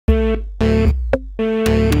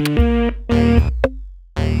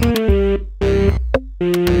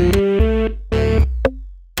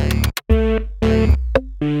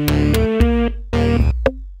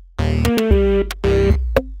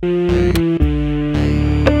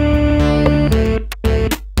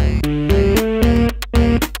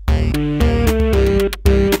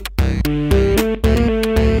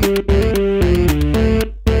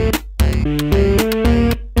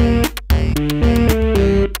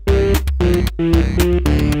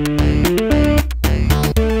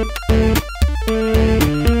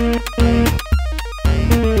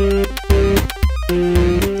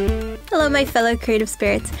creative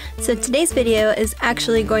spirits. So today's video is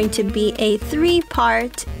actually going to be a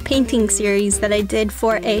 3-part painting series that I did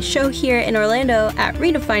for a show here in Orlando at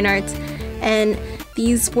Rita Fine Arts, and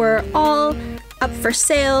these were all up for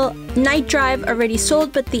sale. Night Drive already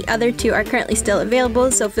sold, but the other 2 are currently still available,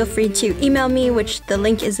 so feel free to email me, which the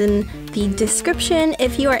link is in the description,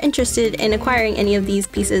 if you are interested in acquiring any of these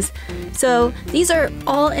pieces. So these are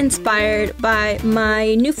all inspired by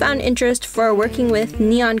my newfound interest for working with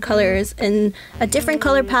neon colors and a different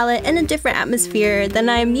color palette and a different atmosphere than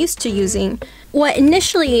I'm used to using. What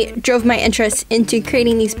initially drove my interest into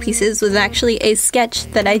creating these pieces was actually a sketch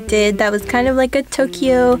that I did that was kind of like a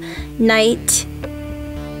Tokyo night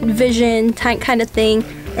vision kind of thing,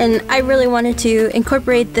 and I really wanted to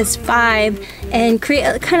incorporate this vibe and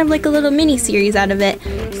create kind of like a little mini series out of it.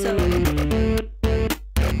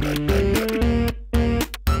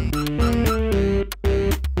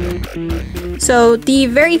 So the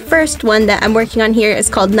very first one that I'm working on here is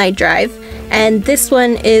called Night Drive, and this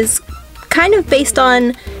one is kind of based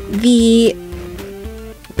on the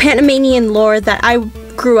Panamanian lore that I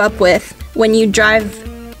grew up with. When you drive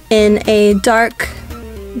in a dark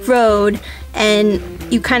road and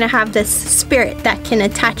you kind of have this spirit that can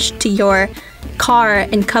attach to your car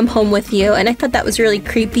and come home with you, and I thought that was really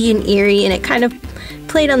creepy and eerie, and it kind of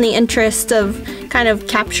played on the interest of kind of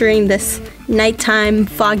capturing this nighttime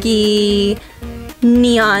foggy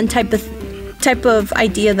neon type of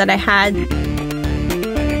idea that I had.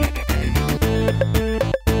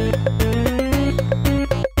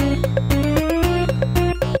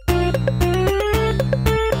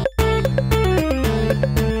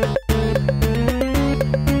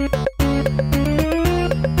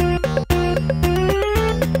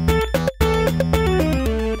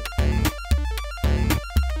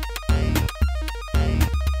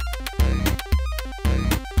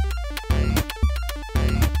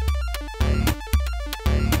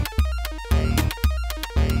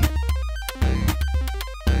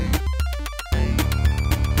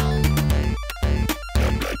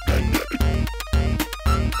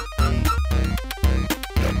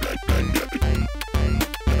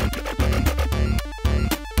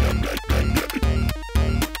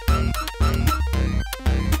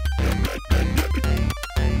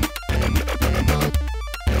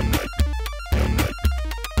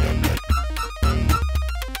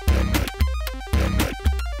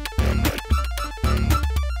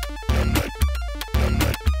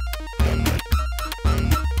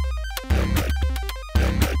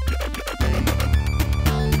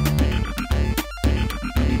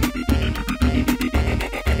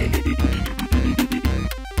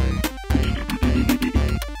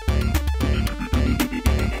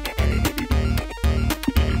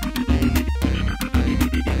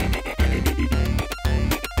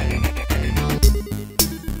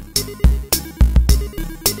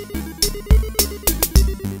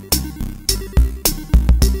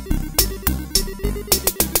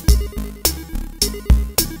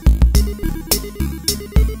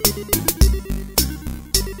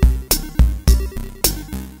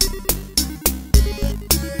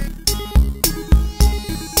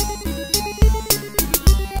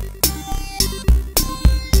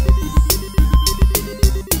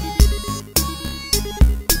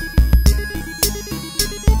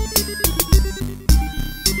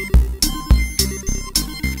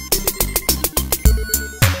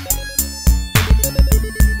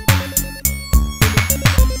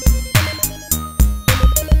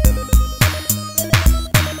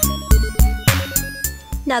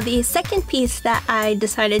 Now the second piece that I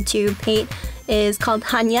decided to paint is called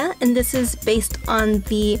Hannya, and this is based on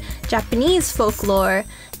the Japanese folklore,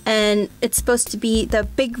 and it's supposed to be, the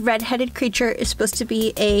big red-headed creature is supposed to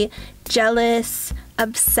be a jealous,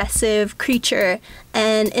 obsessive creature,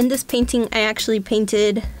 and in this painting I actually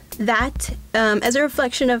painted that as a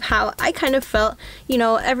reflection of how I kind of felt. You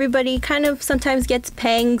know, everybody kind of sometimes gets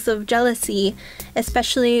pangs of jealousy,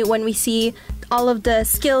 especially when we see all of the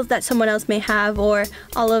skills that someone else may have, or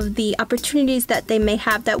all of the opportunities that they may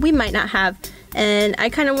have that we might not have. And I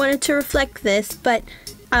kind of wanted to reflect this, but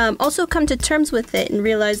also come to terms with it and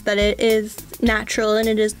realize that it is natural and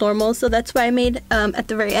it is normal. So that's why I made, at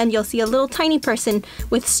the very end, you'll see a little tiny person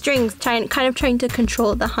with strings kind of trying to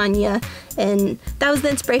control the Hannya, and that was the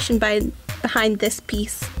inspiration behind this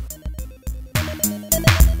piece.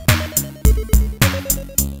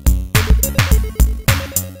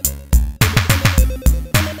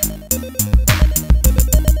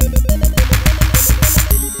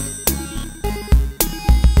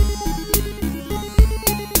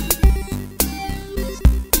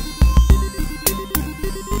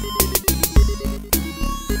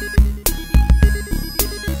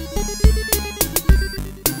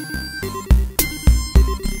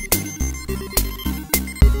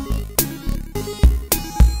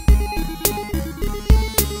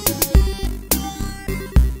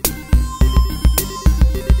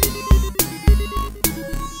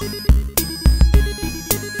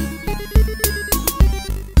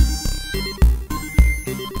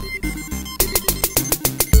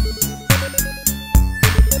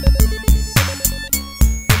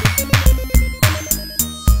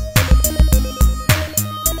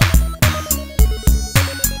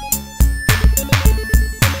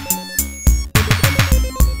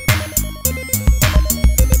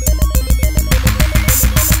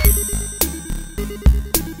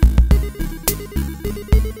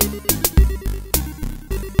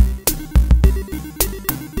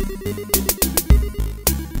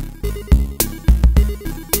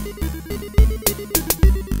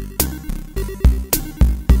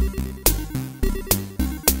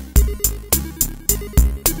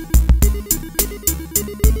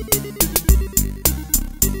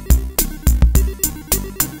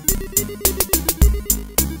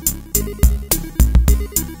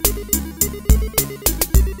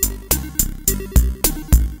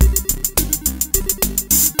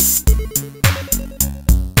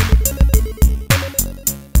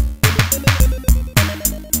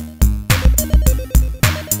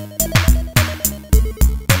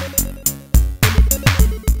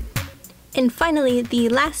 finally, the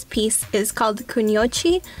last piece is called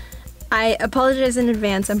Kunoichi. I apologize in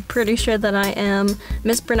advance. I'm pretty sure that I am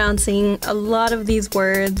mispronouncing a lot of these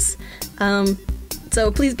words.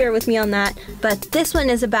 So please bear with me on that. But this one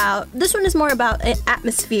is more about an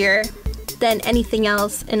atmosphere than anything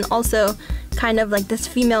else, and also kind of like this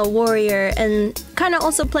female warrior, and kind of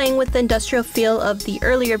also playing with the industrial feel of the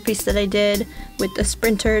earlier piece that I did with the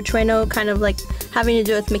sprinter trueno, kind of like having to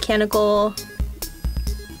do with mechanical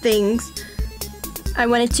things. I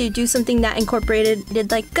wanted to do something that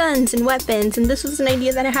incorporated like guns and weapons, and this was an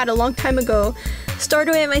idea that I had a long time ago, stored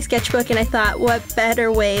away in my sketchbook, and I thought, what better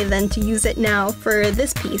way than to use it now for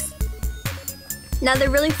this piece. Now, the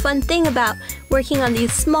really fun thing about working on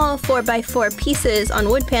these small 4x4 pieces on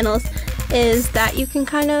wood panels is that you can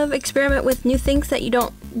kind of experiment with new things that you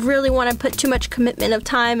don't really want to put too much commitment of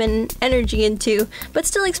time and energy into, but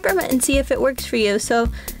still experiment and see if it works for you. So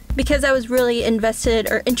because I was really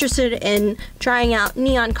interested in trying out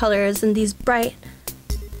neon colors and these bright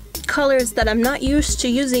colors that I'm not used to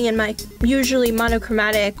using in my usually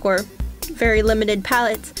monochromatic or very limited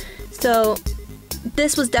palettes, so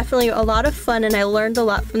this was definitely a lot of fun, and I learned a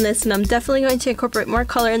lot from this, and I'm definitely going to incorporate more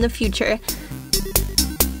color in the future.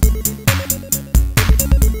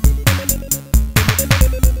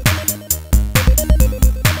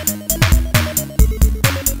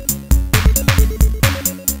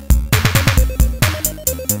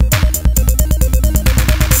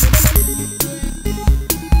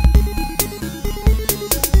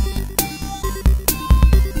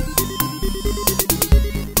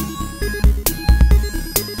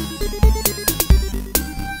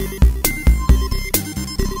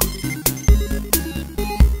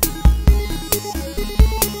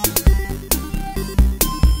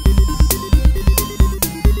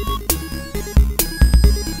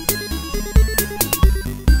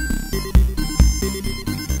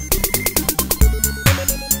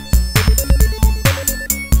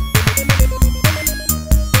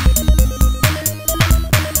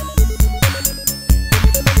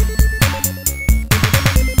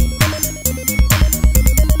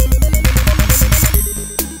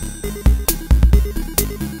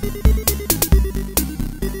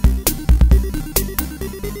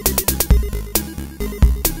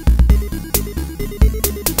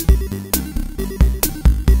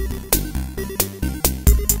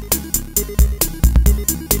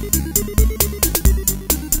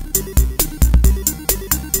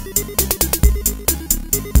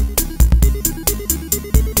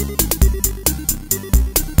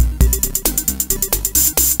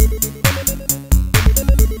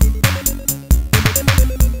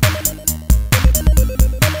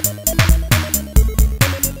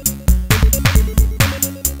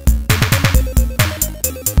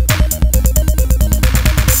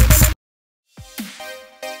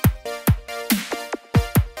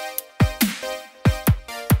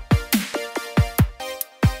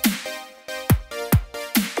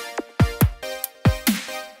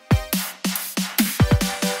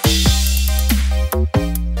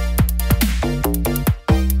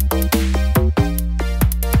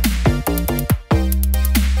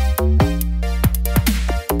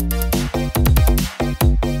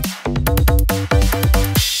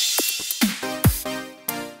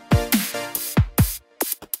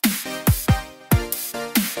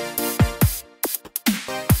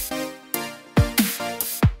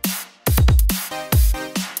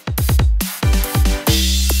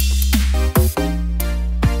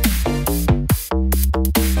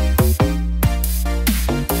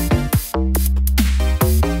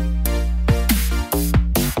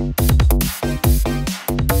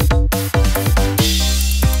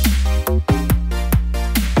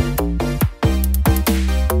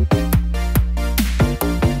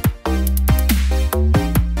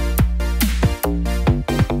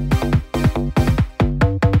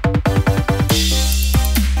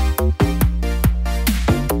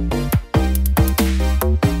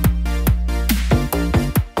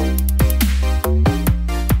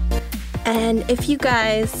 And if you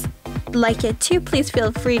guys like it too, please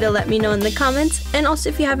feel free to let me know in the comments. And also,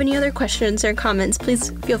 if you have any other questions or comments, please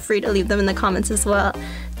feel free to leave them in the comments as well.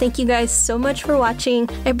 Thank you guys so much for watching.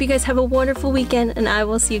 I hope you guys have a wonderful weekend, and I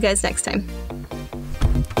will see you guys next time.